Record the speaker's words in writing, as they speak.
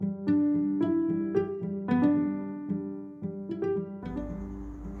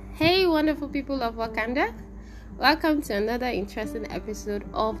wonderful people of Wakanda. Welcome to another interesting episode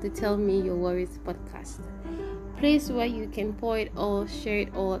of the Tell Me Your Worries podcast. Place where you can pour it all, share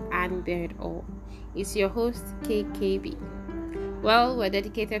it all, and bear it all. It's your host, KKB. Well, we're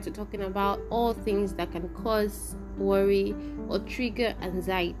dedicated to talking about all things that can cause worry or trigger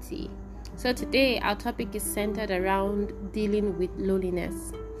anxiety. So today, our topic is centered around dealing with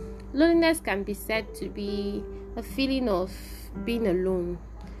loneliness. Loneliness can be said to be a feeling of being alone,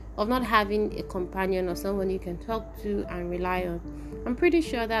 of not having a companion or someone you can talk to and rely on. I'm pretty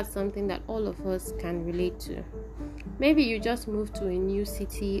sure that's something that all of us can relate to. Maybe you just moved to a new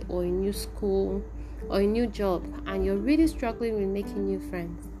city or a new school or a new job and you're really struggling with making new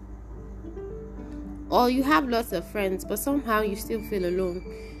friends. Or you have lots of friends but somehow you still feel alone.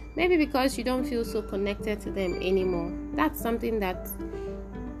 Maybe because you don't feel so connected to them anymore. That's something that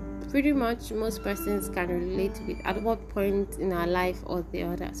pretty much most persons can relate with at what point in our life or the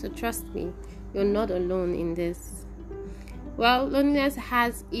other. So trust me, you're not alone in this. Well, loneliness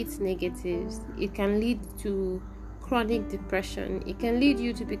has its negatives. It can lead to chronic depression. It can lead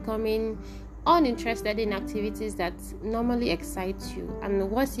you to becoming uninterested in activities that normally excite you. And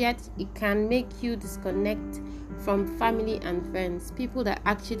worse yet, it can make you disconnect from family and friends, people that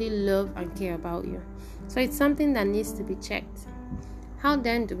actually love and care about you. So it's something that needs to be checked. How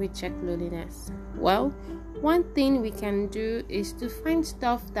then do we check loneliness? Well, one thing we can do is to find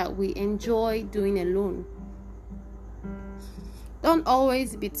stuff that we enjoy doing alone. Don't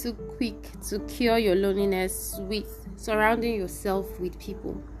always be too quick to cure your loneliness with surrounding yourself with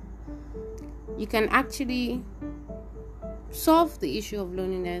people. You can actually solve the issue of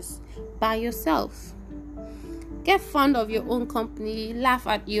loneliness by yourself. Get fond of your own company, laugh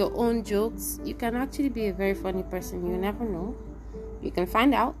at your own jokes. You can actually be a very funny person, you never know. You can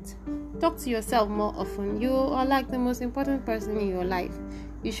find out. Talk to yourself more often. You are like the most important person in your life.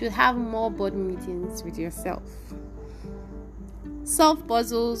 You should have more board meetings with yourself. Solve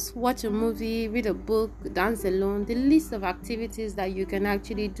puzzles, watch a movie, read a book, dance alone. The list of activities that you can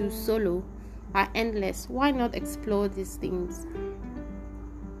actually do solo are endless. Why not explore these things?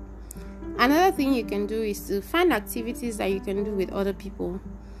 Another thing you can do is to find activities that you can do with other people.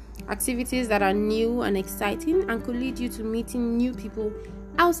 Activities that are new and exciting and could lead you to meeting new people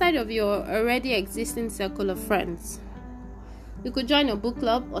outside of your already existing circle of friends. You could join a book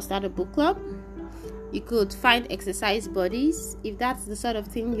club or start a book club. You could find exercise buddies if that's the sort of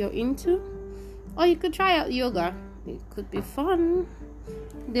thing you're into. Or you could try out yoga. It could be fun.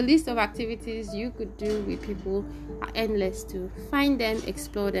 The list of activities you could do with people are endless too. Find them,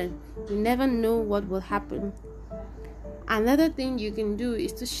 explore them. You never know what will happen. Another thing you can do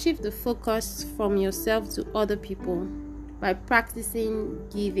is to shift the focus from yourself to other people by practicing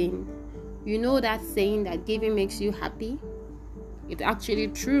giving. You know that saying that giving makes you happy? It's actually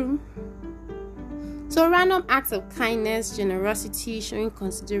true. So random acts of kindness, generosity, showing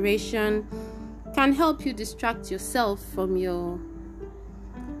consideration can help you distract yourself from your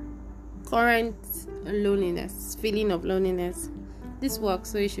current loneliness, feeling of loneliness. This works,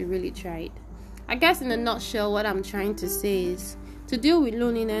 so you should really try it. I guess in a nutshell, what I'm trying to say is to deal with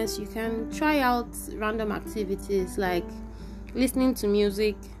loneliness, you can try out random activities like listening to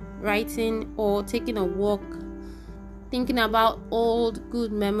music, writing, or taking a walk, thinking about old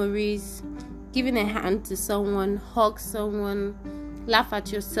good memories, giving a hand to someone, hug someone, laugh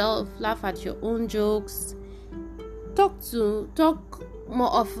at yourself, laugh at your own jokes, talk more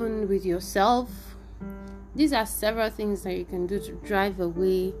often with yourself. These are several things that you can do to drive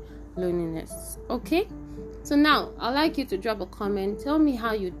away loneliness. Okay, so now I'd like you to drop a comment. Tell me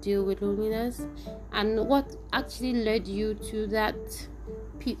how you deal with loneliness and what actually led you to that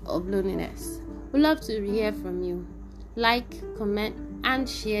pit of loneliness. We'd love to hear from you. Like, comment, and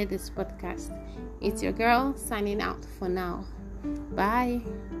share this podcast. It's your girl signing out for now. Bye.